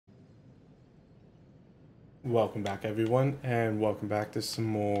Welcome back everyone, and welcome back to some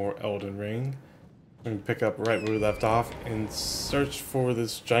more Elden Ring. We're going to pick up right where we left off and search for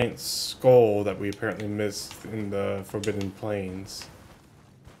this giant skull that we apparently missed in the Forbidden Plains.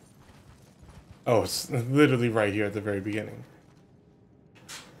 Oh, it's literally right here at the very beginning.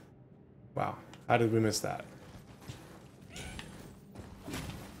 Wow, how did we miss that?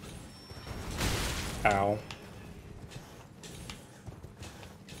 Ow.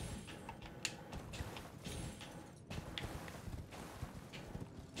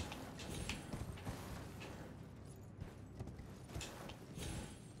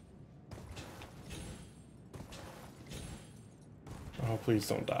 Oh, please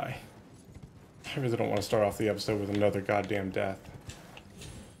don't die. I really don't want to start off the episode with another goddamn death.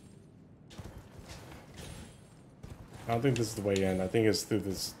 I don't think this is the way in. I think it's through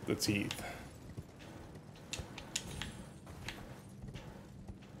the teeth.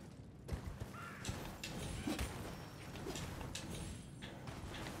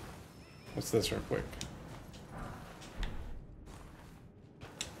 What's this real quick?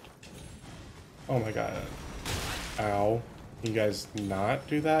 Oh my god. Ow. You guys not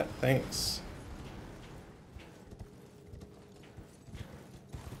do that? Thanks.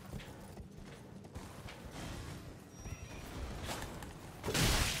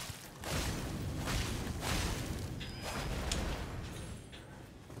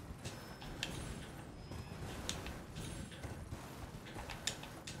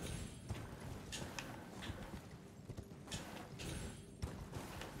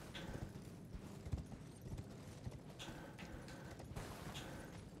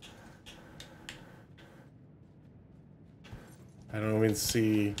 I don't even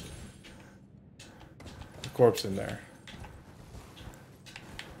see the corpse in there.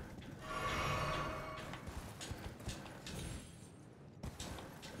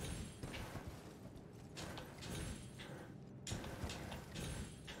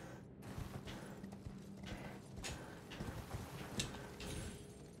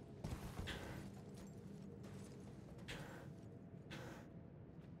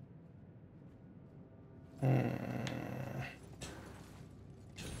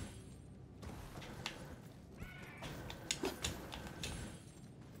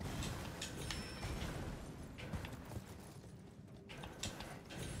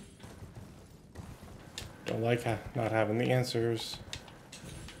 Don't like not having the answers.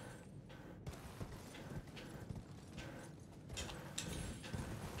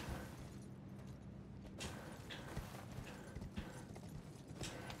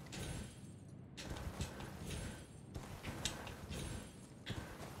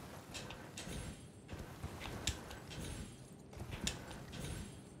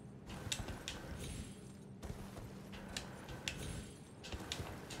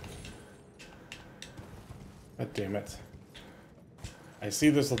 God damn it. I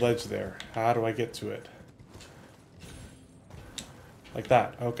see there's a ledge there. How do I get to it? Like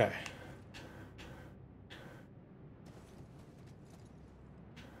that. Okay.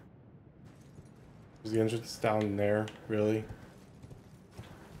 Is the entrance down there? Really?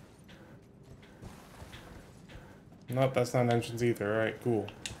 Nope, that's not an entrance either. Alright, cool.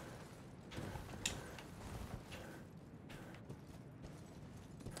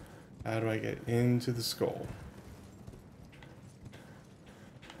 How do I get into the skull?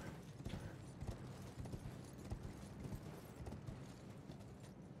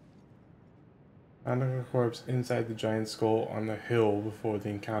 Found a corpse inside the giant skull on the hill before the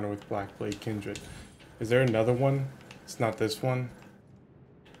encounter with Blackblade Kindred. Is there another one? It's not this one.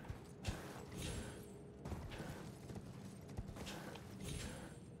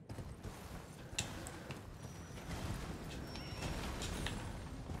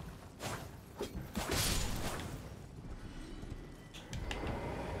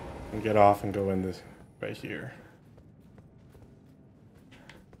 And get off and go in this right here.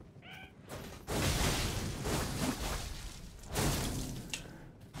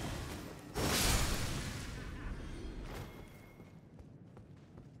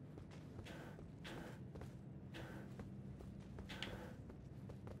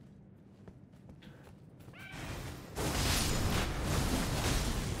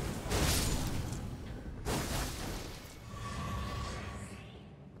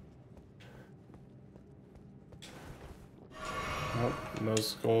 Nope, no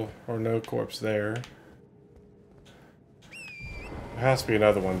skull or no corpse there. There has to be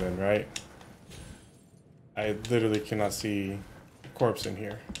another one then, right? I literally cannot see a corpse in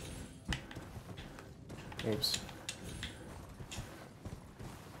here. Oops.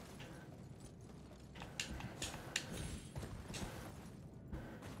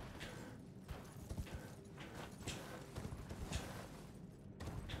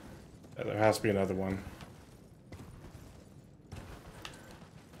 Yeah, there has to be another one.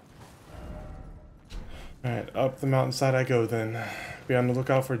 Alright, up the mountainside I go then. Be on the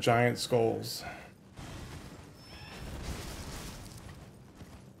lookout for giant skulls.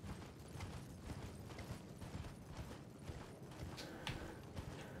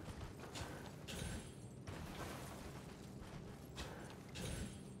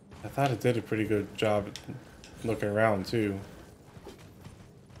 I thought it did a pretty good job at looking around too.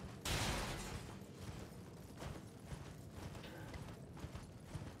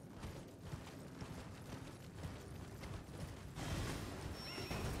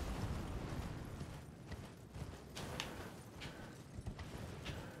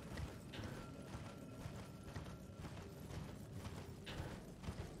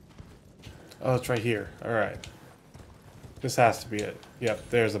 Oh, it's right here. Alright. This has to be it. Yep,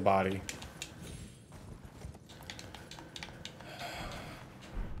 there's a body.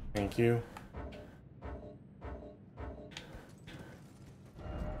 Thank you.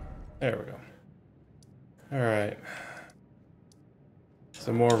 There we go. Alright.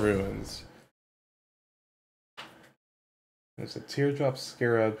 Some more ruins. There's a teardrop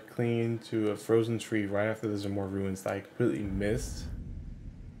scarab clinging to a frozen tree right after there's some more ruins that I completely missed.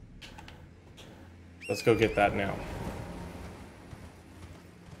 Let's go get that now.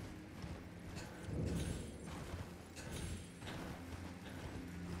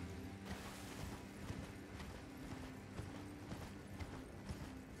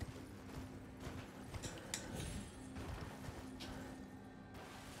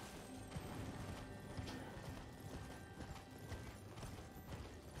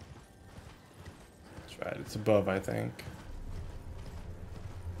 That's right, it's above, I think.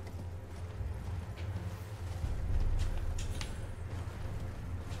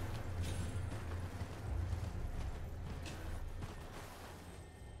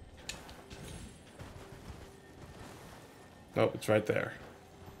 Oh, it's right there.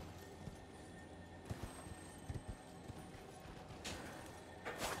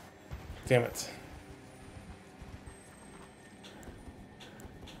 Damn it.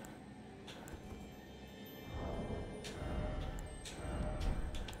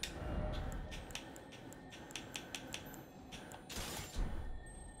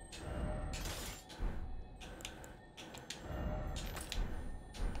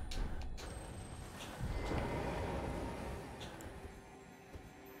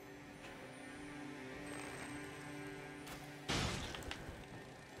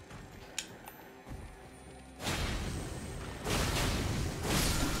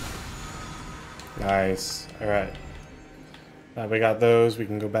 Nice. Alright. Now we got those. We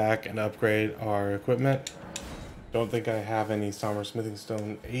can go back and upgrade our equipment. Don't think I have any Somber Smithing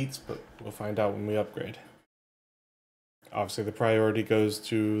Stone 8s, but we'll find out when we upgrade. Obviously, the priority goes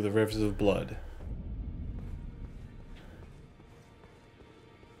to the Rivers of Blood.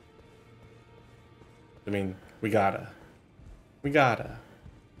 I mean, we gotta. We gotta.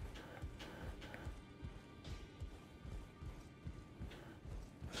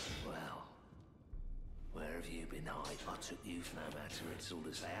 No matter, it's all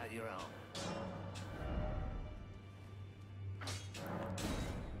to say out your arm.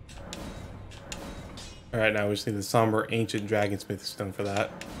 Alright, now we just need the Somber Ancient Dragonsmith Stone for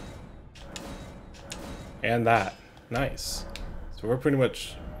that. And that. Nice. So we're pretty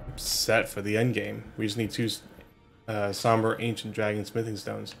much set for the end game. We just need 2 Somber Ancient Dragonsmithing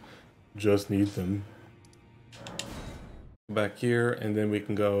Stones. Just need them. Back here, and then we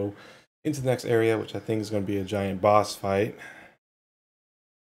can go into the next area, which I think is going to be a giant boss fight.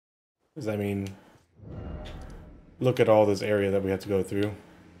 Because, I mean, look at all this area that we have to go through.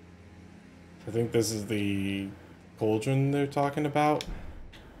 I think this is the cauldron they're talking about.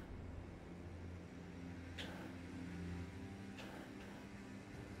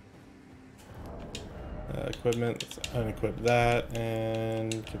 Equipment, let's unequip that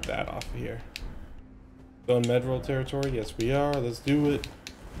and get that off of here. Still in Medroll territory? Yes, we are. Let's do it.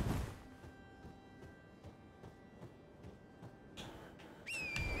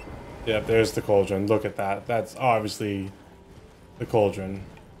 Yep, there's the cauldron. Look at that. That's obviously the cauldron.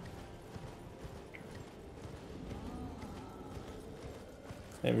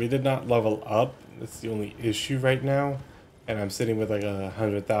 And we did not level up. That's the only issue right now. And I'm sitting with like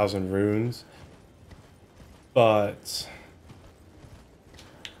 100,000 runes. But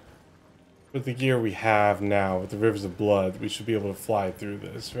with the gear we have now, with the Rivers of Blood, we should be able to fly through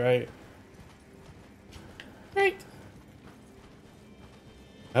this, right? Right.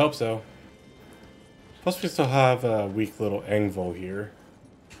 I hope so. Plus we still have a weak little Engvol here.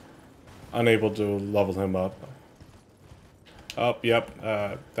 Unable to level him up. Oh, yep.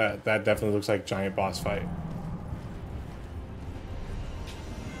 That definitely looks like giant boss fight.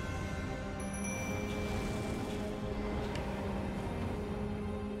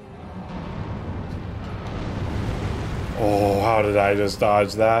 Oh, how did I just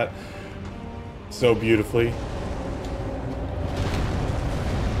dodge that so beautifully?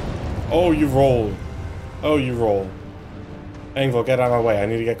 Oh, you roll. Oh, you roll. Anvil, get out of my way. I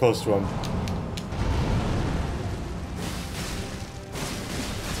need to get close to him.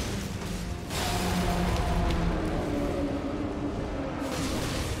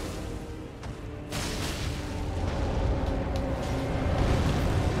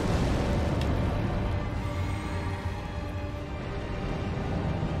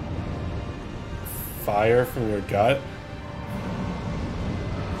 Fire from your gut?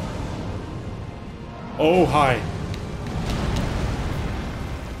 Oh, hi.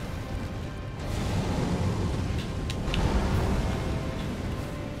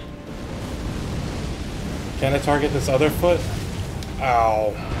 Can I target this other foot?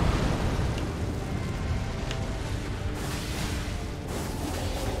 Ow.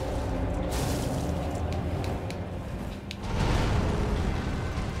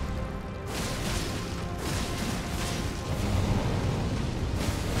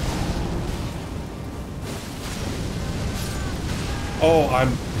 Oh,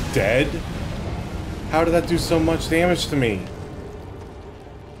 I'm dead? How did that do so much damage to me?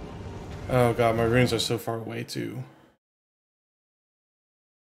 Oh god, my runes are so far away too.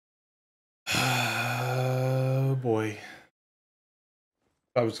 Oh boy.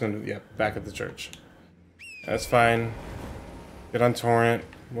 I was gonna, yeah, back at the church. That's fine. Get on Torrent.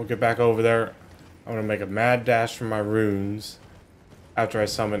 We'll get back over there. I'm gonna make a mad dash for my runes after I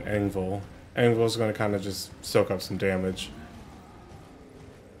summon Engvil. Engvil's gonna kind of just soak up some damage.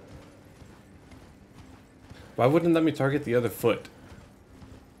 Why wouldn't it let me target the other foot?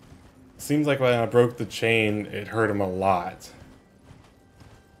 Seems like when I broke the chain, it hurt him a lot.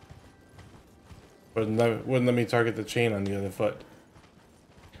 Wouldn't let me target the chain on the other foot.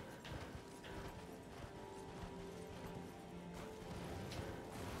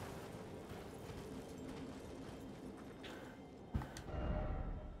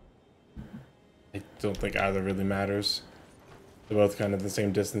 I don't think either really matters. They're both kind of the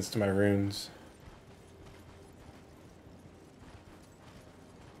same distance to my runes.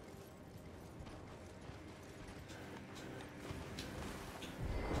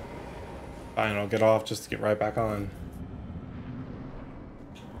 Fine, I'll get off just to get right back on.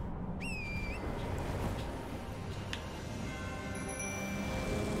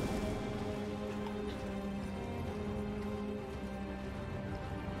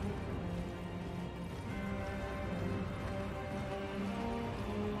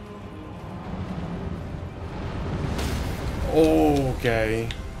 Okay.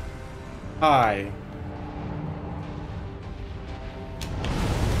 Hi.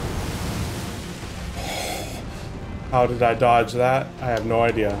 How did I dodge that? I have no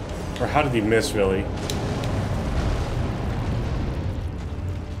idea. Or how did he miss, really?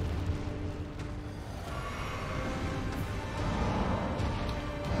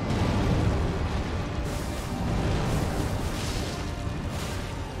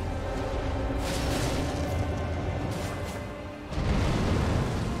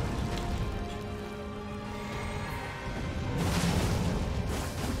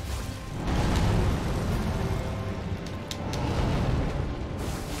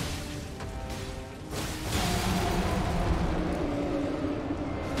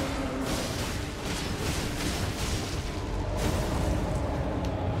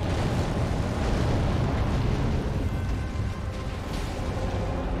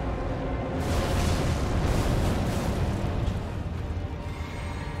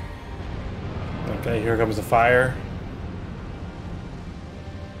 Okay, here comes the fire.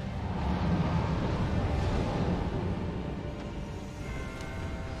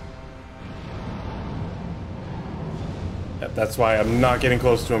 Yep, that's why I'm not getting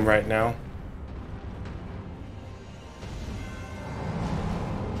close to him right now.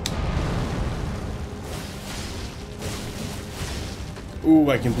 Ooh,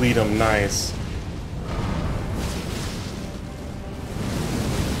 I can bleed him. Nice.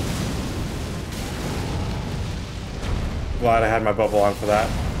 Glad I had my bubble on for that.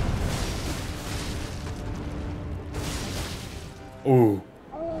 Ooh.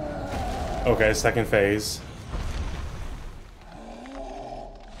 Okay, second phase.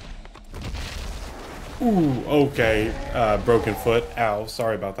 Ooh, okay. Broken foot. Ow,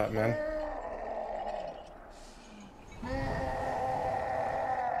 sorry about that, man.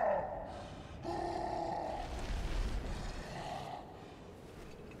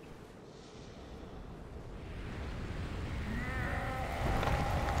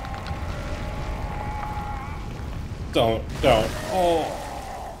 Don't. Oh.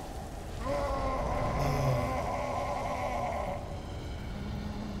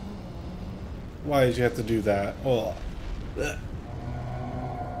 Why did you have to do that? Oh. Ugh.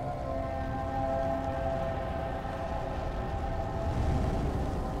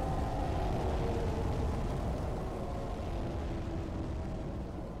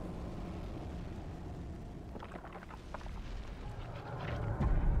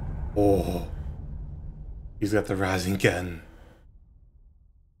 Oh. He's got the rising gun.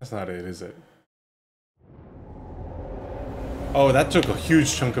 That's not it, is it? Oh, that took a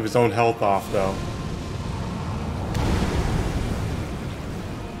huge chunk of his own health off, though.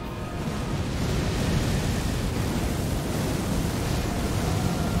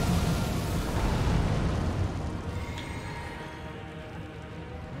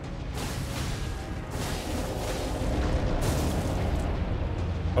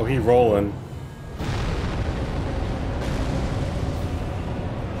 Oh, he rolling.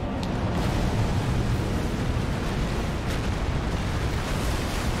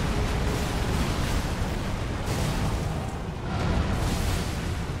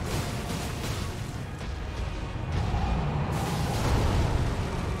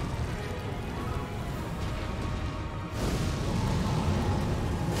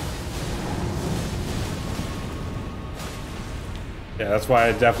 Yeah, that's why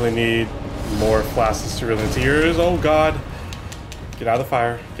I definitely need more flasks to reel tears. Oh god. Get out of the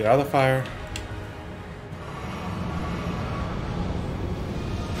fire. Get out of the fire.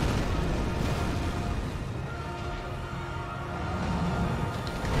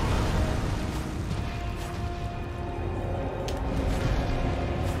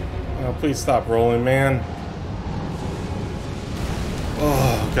 Oh, please stop rolling, man.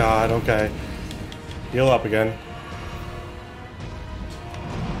 Oh god, okay. Heal up again.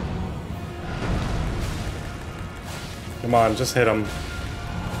 Come on, just hit him.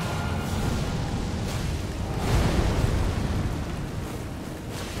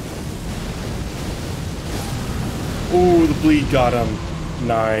 Ooh, the bleed got him.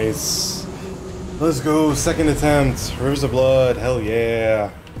 Nice. Let's go, second attempt. Rivers of Blood, hell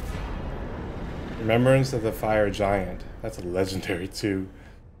yeah. Remembrance of the Fire Giant. That's a legendary too.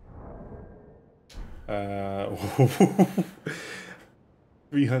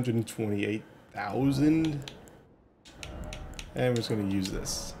 328,000. And we're just going to use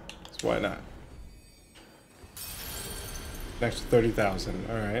this. So why not? Next to 30,000.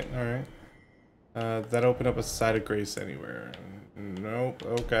 Alright, alright. That open up a side of grace anywhere? Nope.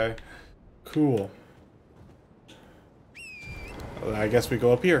 Okay. Cool. Well, I guess we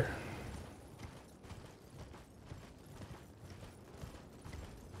go up here.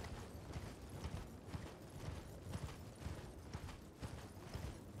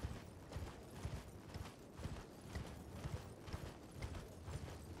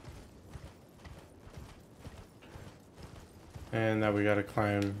 And now we gotta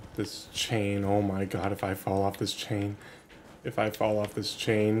climb this chain. Oh my god, if I fall off this chain. If I fall off this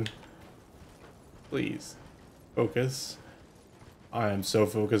chain. Please. Focus. I am so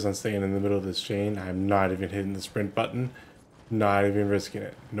focused on staying in the middle of this chain. I'm not even hitting the sprint button. Not even risking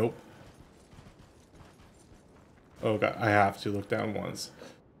it. Nope. Oh god, I have to look down once.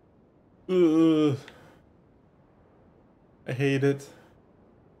 Ugh. I hate it.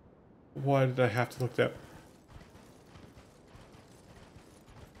 Why did I have to look down?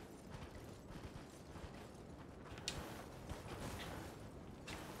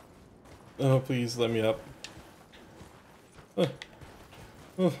 Oh, please, let me up.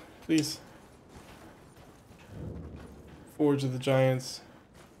 Oh, please. Forge of the Giants.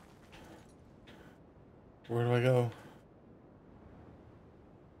 Where do I go?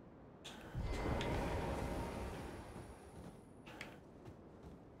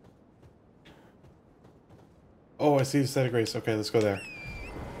 Oh, I see the set of grace. Okay, let's go there.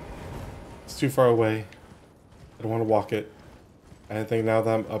 It's too far away. I don't want to walk it. I think now that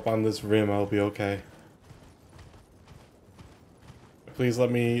I'm up on this rim, I'll be okay. Please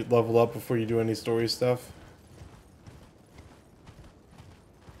let me level up before you do any story stuff.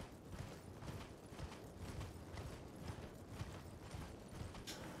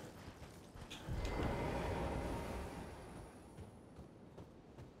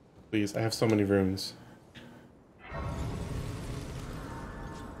 Please, I have so many rooms.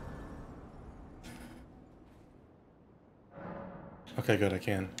 Okay, good, I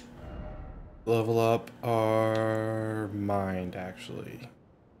can. Level up our mind, actually.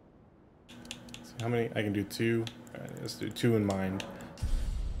 So how many? I can do 2. Alright, let's do 2 in mind.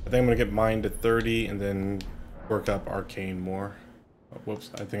 I think I'm gonna get mind to 30 and then work up arcane more. Oh,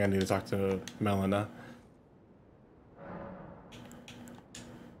 whoops, I think I need to talk to Melina.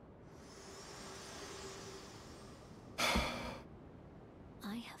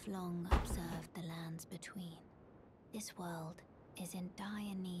 long observed the lands between. This world is in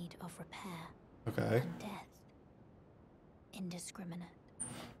dire need of repair. Okay. And death. Indiscriminate.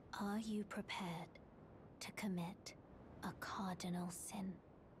 Are you prepared to commit a cardinal sin?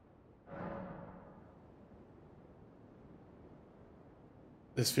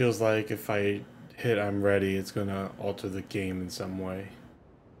 This feels like if I hit I'm ready, it's gonna alter the game in some way.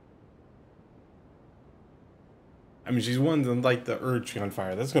 I mean, she's one to light the Erd tree on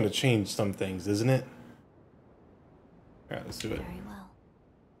fire. That's gonna change some things, isn't it? Alright, let's do it. Very well.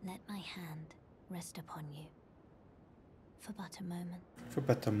 Let my hand rest upon you. For but a moment. For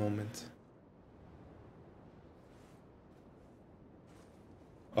but a moment.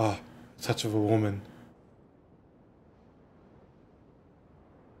 Ah, oh, touch of a woman.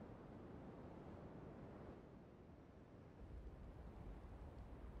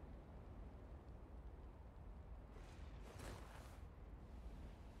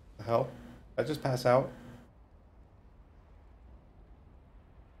 The hell? Did I just pass out?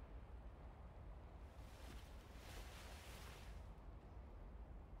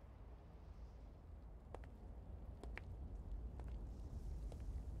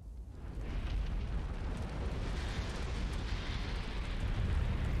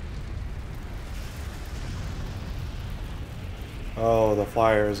 Oh, the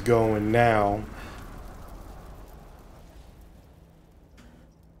flyer is going now.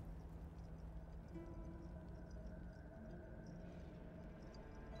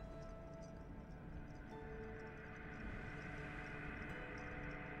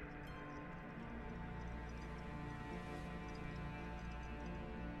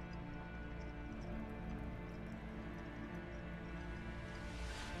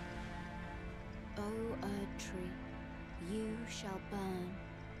 O Erd tree, you shall burn.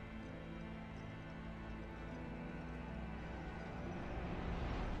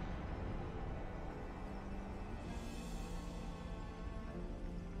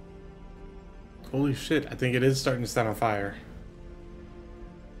 Holy shit, I think it is starting to set on fire.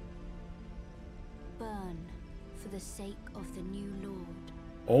 Burn for the sake of the new Lord.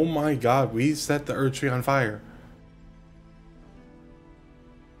 Oh my god, we set the Erd tree on fire.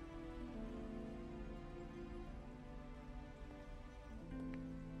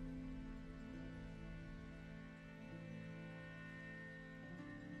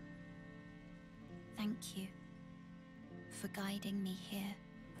 Thank you for guiding me here.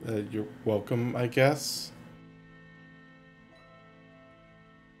 You're welcome, I guess.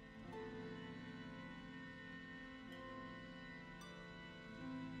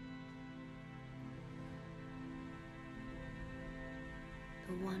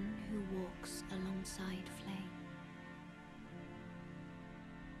 The one who walks alongside flame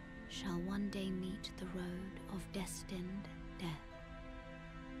shall one day meet the road of destined death.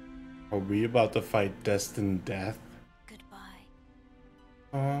 Are we about to fight destined death? Goodbye.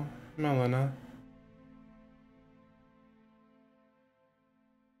 Oh, Melina.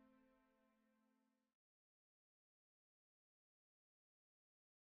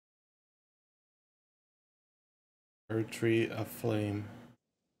 Erd tree aflame.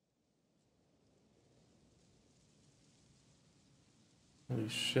 Holy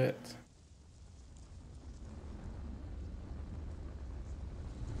shit.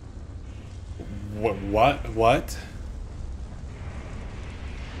 What?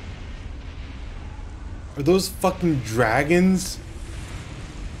 Are those fucking dragons?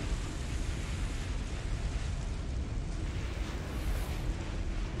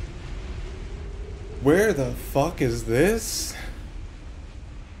 Where the fuck is this?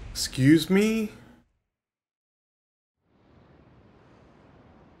 Excuse me?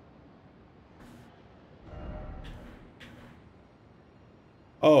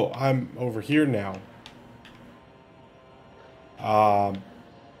 Oh, I'm over here now.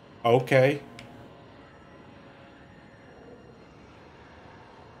 Okay.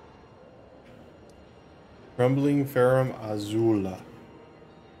 Crumbling Farum Azula.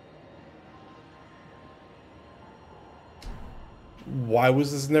 Why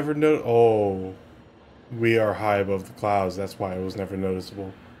was this never Oh, we are high above the clouds. That's why it was never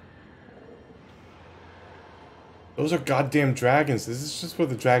noticeable. Those are goddamn dragons. This is just where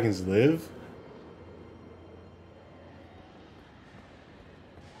the dragons live.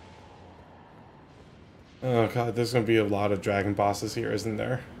 Oh god, there's gonna be a lot of dragon bosses here, isn't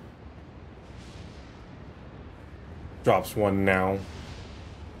there? Drops one now.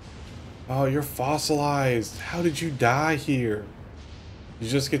 Oh, you're fossilized. How did you die here? You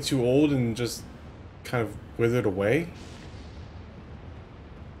just get too old and just kind of withered away?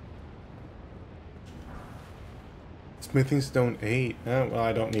 Smithing stone 8. Well,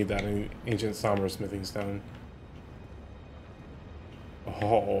 I don't need that. Ancient somber smithing stone.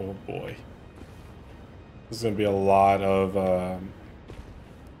 Oh boy. This is going to be a lot of...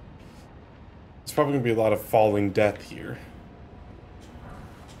 It's probably going to be a lot of falling death here.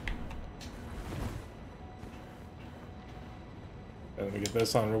 Let me get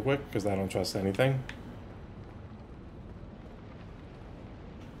this on real quick, because I don't trust anything.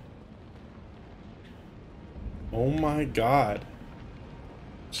 Oh my god.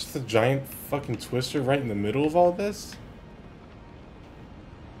 Just a giant fucking twister right in the middle of all this?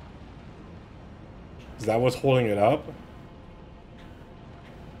 Is that what's holding it up?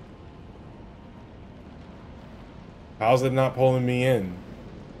 How's it not pulling me in?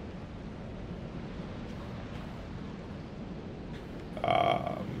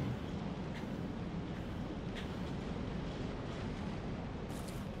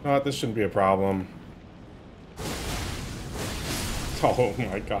 No, this shouldn't be a problem. Oh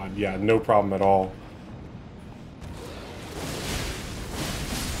my god, yeah, no problem at all.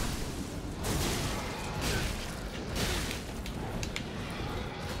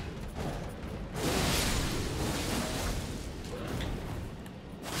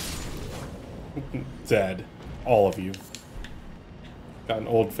 Dead. All of you. Got an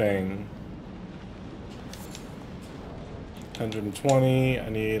old fang. 120. I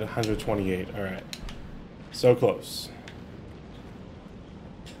need 128. Alright. So close.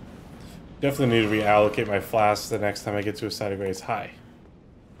 Definitely need to reallocate my flasks the next time I get to a site of grace high.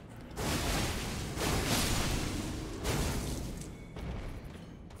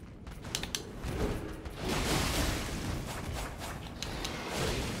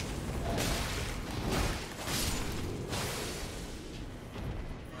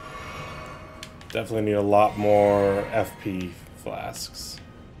 Definitely need a lot more FP flasks.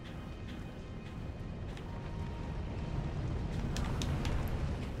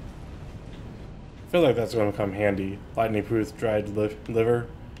 I feel like that's going to come handy. Lightning proof dried liver.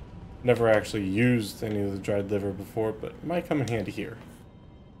 Never actually used any of the dried liver before, but it might come in handy here.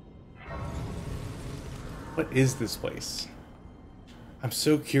 What is this place? I'm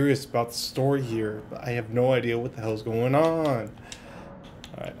so curious about the story here, but I have no idea what the hell's going on.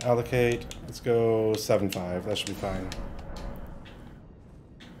 Alright, allocate. Let's go 7.5. That should be fine.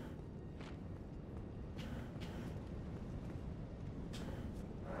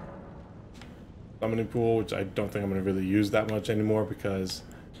 Summoning pool, which I don't think I'm going to really use that much anymore because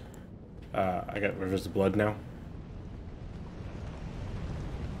I got Rivers of Blood now.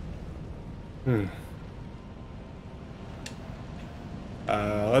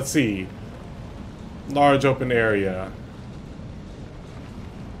 Let's see. Large open area.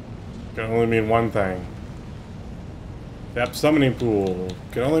 Can only mean one thing. Yep, summoning pool.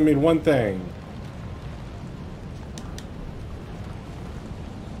 Can only mean one thing.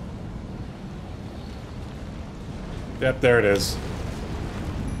 Yep, there it is.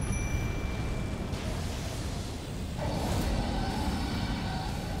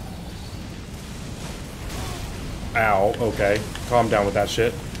 Ow, okay. Calm down with that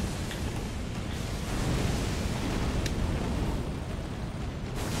shit.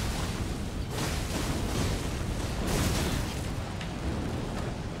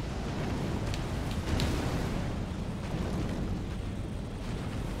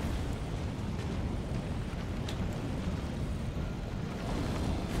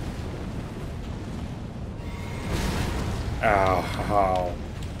 Ow.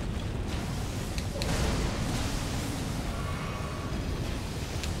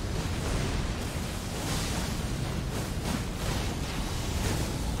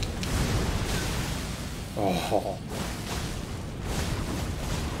 Oh.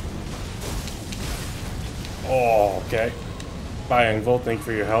 Oh, okay. Bye, Engvil. Thank you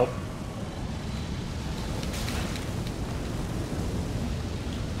for your help.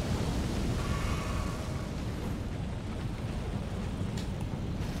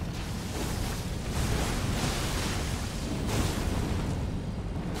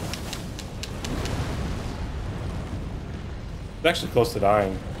 I'm actually close to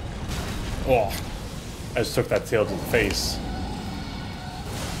dying. Oh, I just took that tail to the face.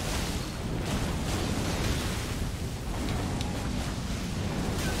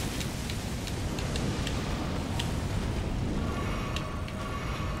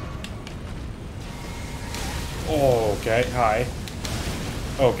 Oh, okay, hi.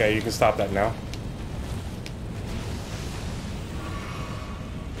 Okay, you can stop that now.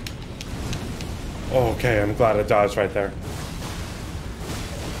 Okay, I'm glad I dodged right there.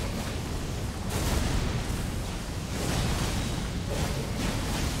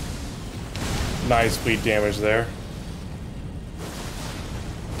 Nice bleed damage there.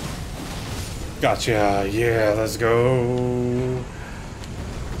 Gotcha. Yeah, let's go.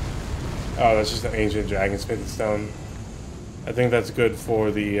 Oh, that's just an ancient dragon smithing stone. I think that's good for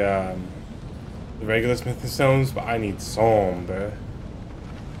the regular smithing stones, but I need somber.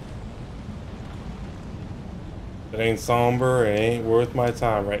 If it ain't somber, it ain't worth my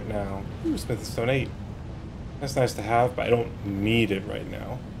time right now. Ooh, smithing stone 8. That's nice to have, but I don't need it right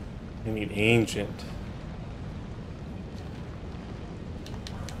now. I need ancient.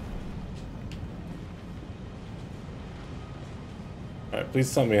 Alright,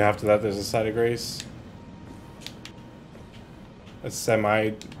 please tell me after that there's a side of grace. A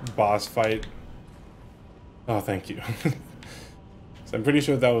semi-boss fight. Oh, thank you. So I'm pretty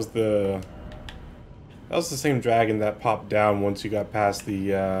sure that was the same dragon that popped down once you got past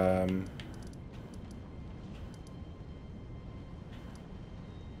the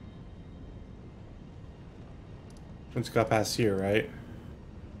once you got past here, right?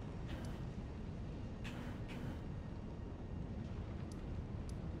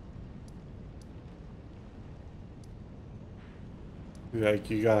 Like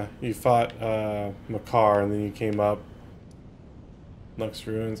you fought Makar and then you came up Lux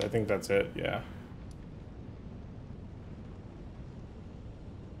Ruins. I think that's it, yeah.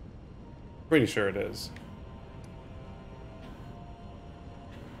 Pretty sure it is.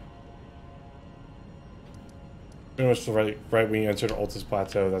 Pretty much right when you entered Altus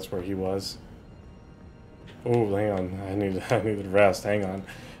Plateau, that's where he was. Oh, hang on. I need to rest. Hang on.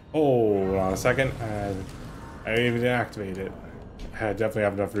 Hold on a second. I didn't even activate it. I definitely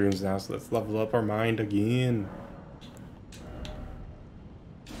have enough runes now, so let's level up our mind again.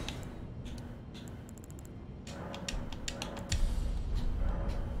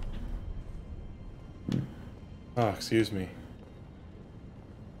 Oh, excuse me.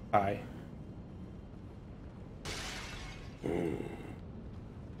 Hi.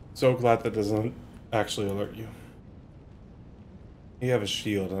 So glad that doesn't actually alert you. You have a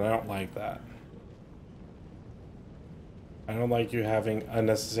shield, and I don't like that. I don't like you having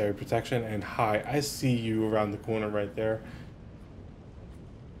unnecessary protection. And hi, I see you around the corner right there.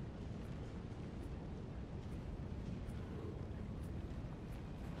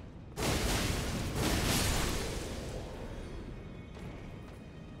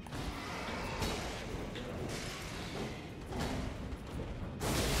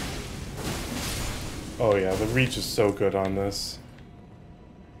 Oh yeah, the reach is so good on this.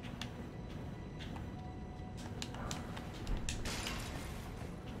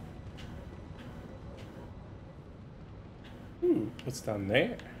 Ooh, what's down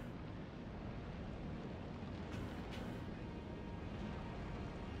there?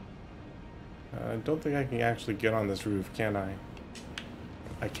 I don't think I can actually get on this roof, can I?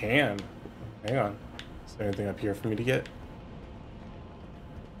 I can. Hang on. Is there anything up here for me to get?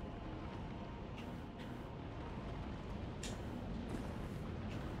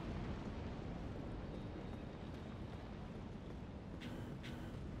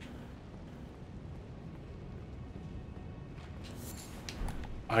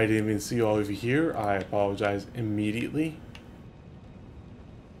 I didn't even see all of you here. I apologize immediately.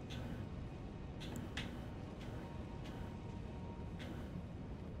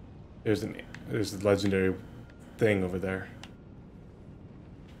 There's a legendary thing over there.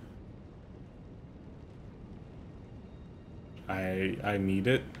 I need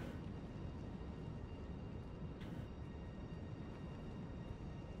it.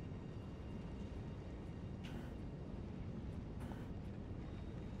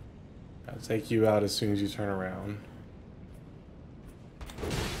 I'll take you out as soon as you turn around.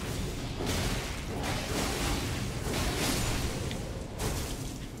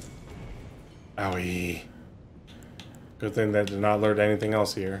 Owie. Good thing that did not alert anything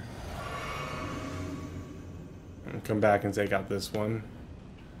else here. And come back and take out this one.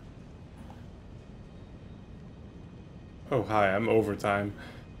 Oh, hi, I'm overtime.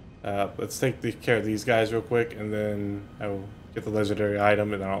 Let's take care of these guys real quick, and then I will get the legendary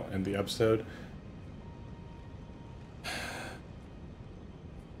item, and I'll end the episode.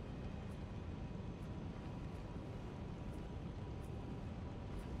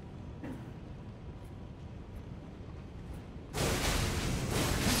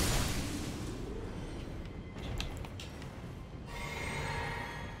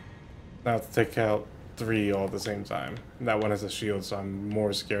 Now to take out 3 all at the same time. That one has a shield, so I'm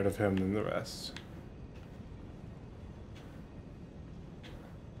more scared of him than the rest.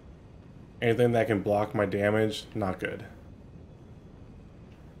 Anything that can block my damage, not good.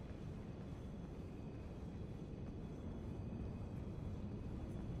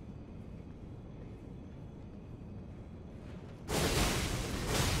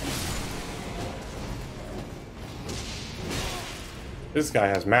 This guy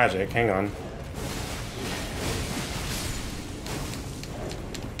has magic. Hang on.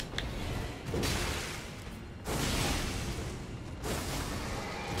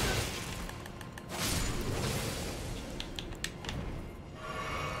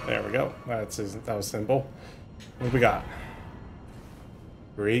 There we go. That was simple. What do we got?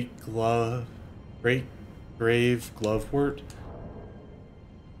 Great grave glovewort.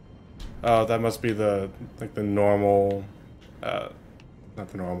 Oh, that must be the normal. Not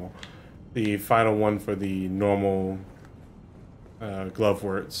the normal. The final one for the normal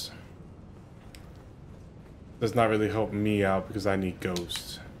gloveworts. Does not really help me out because I need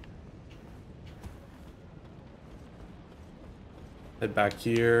ghosts. Head back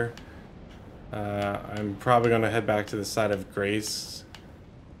here. I'm probably gonna head back to the side of Grace.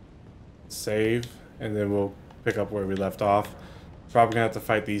 Save, and then we'll pick up where we left off. Probably gonna have to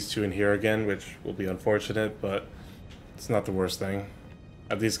fight these two in here again, which will be unfortunate, but it's not the worst thing.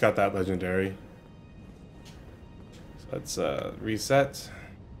 At least got that legendary. So let's reset.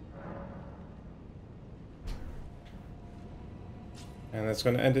 And that's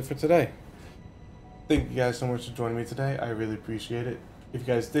gonna end it for today. Thank you guys so much for joining me today. I really appreciate it. If you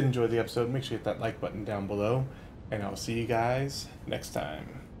guys did enjoy the episode, make sure you hit that like button down below. And I'll see you guys next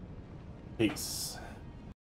time. Peace.